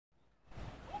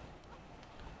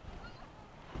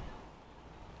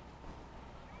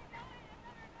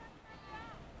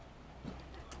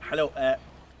Hello,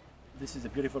 this is a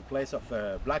beautiful place of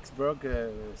Blacksburg,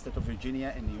 state of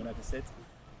Virginia in the United States.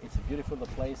 It's a beautiful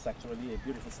place, actually, a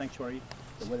beautiful sanctuary.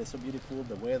 The weather is so beautiful,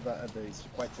 the weather is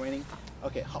quite raining.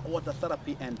 Okay, hot water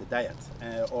therapy and diet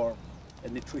or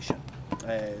nutrition.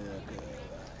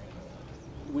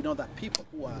 We know that people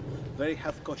who are very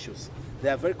health cautious, they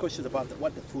are very cautious about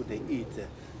what the food they eat.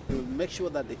 They will make sure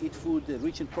that they eat food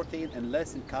rich in protein and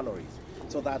less in calories,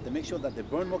 so that they make sure that they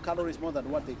burn more calories more than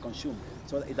what they consume,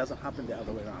 so that it doesn't happen the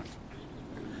other way around.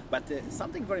 But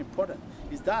something very important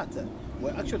is that,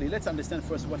 well, actually, let's understand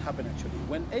first what happened actually.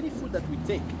 When any food that we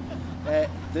take,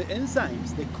 the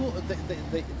enzymes,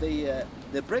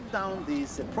 they break down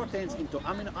these proteins into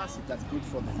amino acid that's good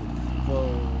for the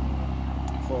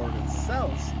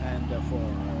cells and for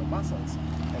muscles,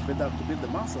 to build the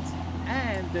muscles.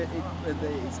 And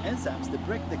these enzymes, they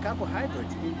break the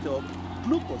carbohydrates into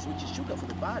glucose, which is sugar for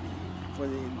the body,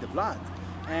 in the blood,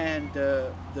 and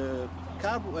the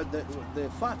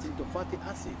fat into fatty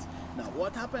acids. Now,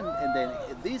 what happened? And then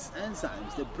these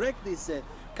enzymes, they break this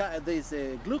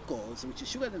glucose, which is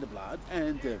sugar in the blood,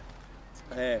 and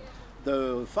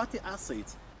the fatty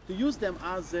acids, to use them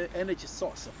as an energy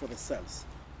source for the cells.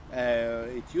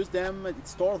 It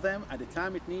stores them at the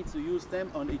time it needs to use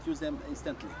them, and it uses them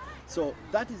instantly. So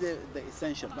that is the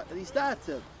essential. But is that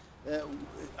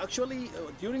actually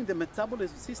during the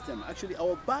metabolism system, actually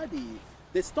our body,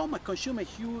 the stomach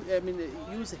consumes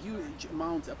use a huge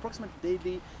amount, approximately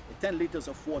daily 10 liters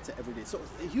of water every day. So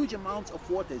a huge amount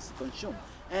of water is consumed,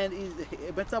 and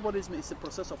metabolism is a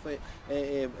process of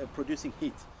producing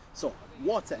heat. So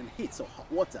water and heat, so hot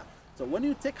water. So when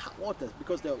you take hot water,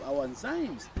 because our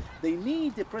enzymes, they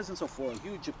need the presence of a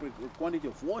huge quantity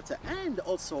of water, and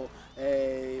also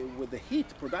with the heat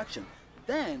production.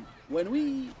 Then when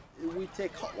we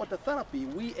take hot water therapy,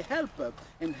 we help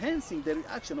enhancing the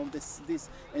reaction of these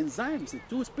enzymes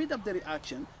to speed up the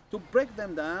reaction, to break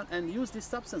them down and use these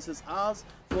substances as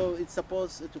it's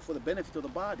supposed to for the benefit of the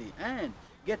body, and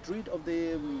get rid of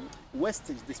the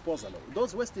wastage disposal.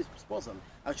 Those wastage disposal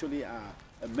actually are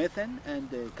methane and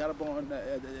carbon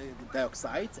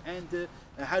dioxide and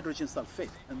hydrogen sulfate,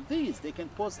 and they can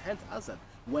pose health hazard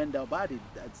when the body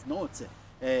does not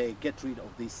get rid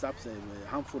of these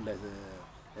harmful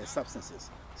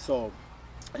substances. So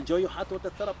enjoy your hot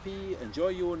water therapy, enjoy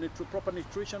your proper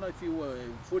nutrition if you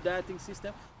food dieting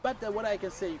system. But what I can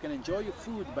say, you can enjoy your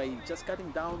food by just cutting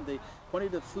down the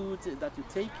quantity of food that you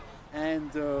take,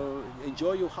 and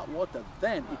enjoy your hot water.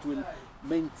 Then it will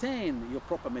maintain your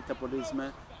proper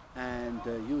metabolism, and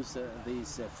use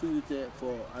this food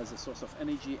as a source of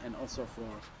energy, and also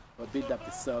for build up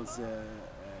the cells, the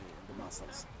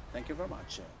muscles. Thank you very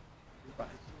much. Bye.